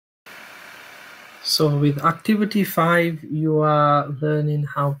So with activity 5, you are learning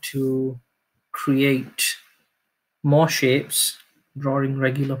how to create more shapes, drawing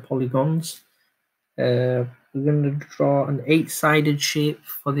regular polygons. We're going to draw an 8-sided shape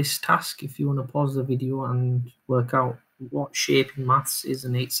for this task. If you want to pause the video and work out what shape in maths is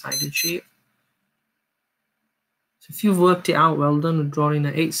an 8-sided shape. So if you've worked it out, well done. We're drawing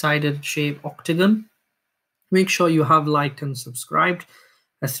an 8-sided shape octagon. Make sure you have liked and subscribed.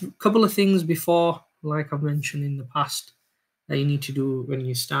 A couple of things before, like I've mentioned in the past, that you need to do when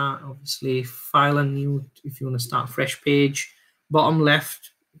you start. Obviously, file a new if you want to start a fresh page. Bottom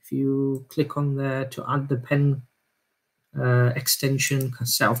left, if you click on there to add the pen extension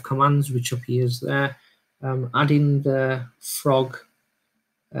set of commands which appears there, add in the frog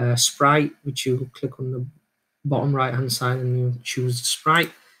sprite, which you click on the bottom right hand side and you choose the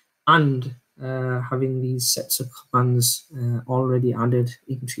sprite, and having these sets of commands already added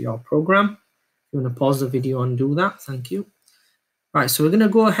into your program. If you want to pause the video and do that, thank you. Right, so we're going to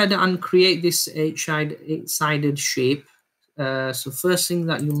go ahead and create this 8-sided shape. So first thing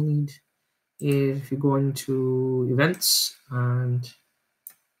that you'll need is, if you go into events and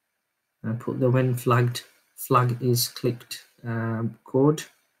put the when flag is clicked code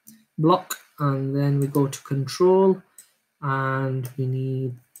block, and then we go to control and we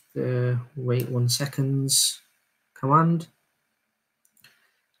need the wait 1 seconds command,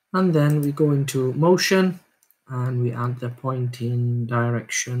 and then we go into motion and we add the pointing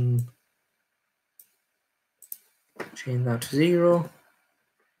direction, change that to 0,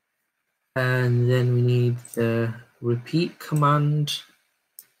 and then we need the repeat command,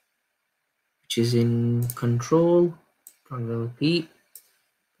 which is in control, and the repeat,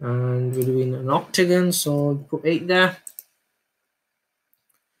 and we're doing an octagon, so put 8 there.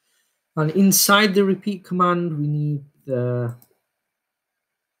 And inside the repeat command, we need the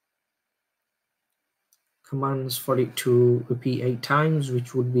commands for it to repeat 8 times,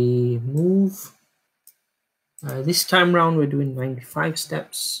 which would be move. This time round, we're doing 95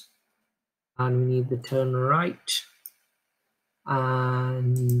 steps, and we need the turn right,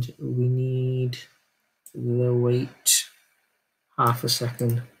 and we need the wait half a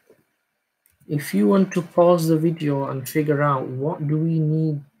second. If you want to pause the video and figure out what do we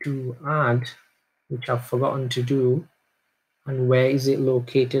need to add, which I've forgotten to do, and where is it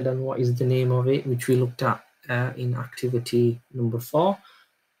located and what is the name of it, which we looked at in activity number 4.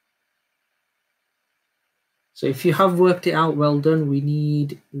 So if you have worked it out, well done. We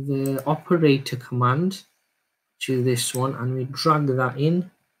need the operator command, which is this one, and we drag that in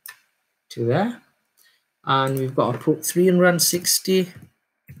to there. And we've got to put 360.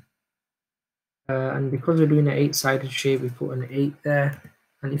 And because we're doing an 8-sided shape, we put an 8 there.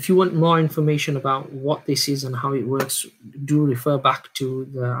 And if you want more information about what this is and how it works, do refer back to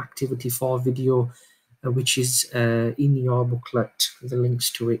the activity 4 video, which is in your booklet, the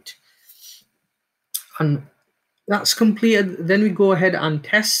links to it. And that's completed. Then we go ahead and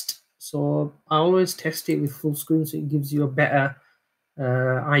test. So I always test it with full screen, so it gives you a better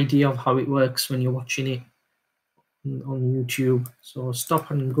idea of how it works when you're watching it on YouTube. So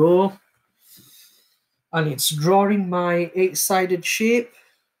stop and go. And it's drawing my 8-sided shape.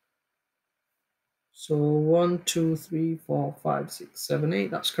 So 1, 2, 3, 4, 5, 6, 7,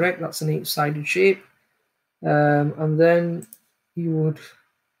 8. That's correct. That's an 8-sided shape. And then you would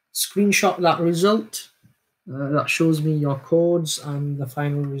screenshot that result. That shows me your codes and the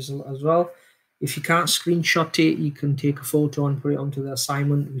final result as well. If you can't screenshot it, you can take a photo and put it onto the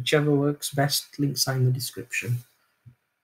assignment, whichever works best. Links are in the description.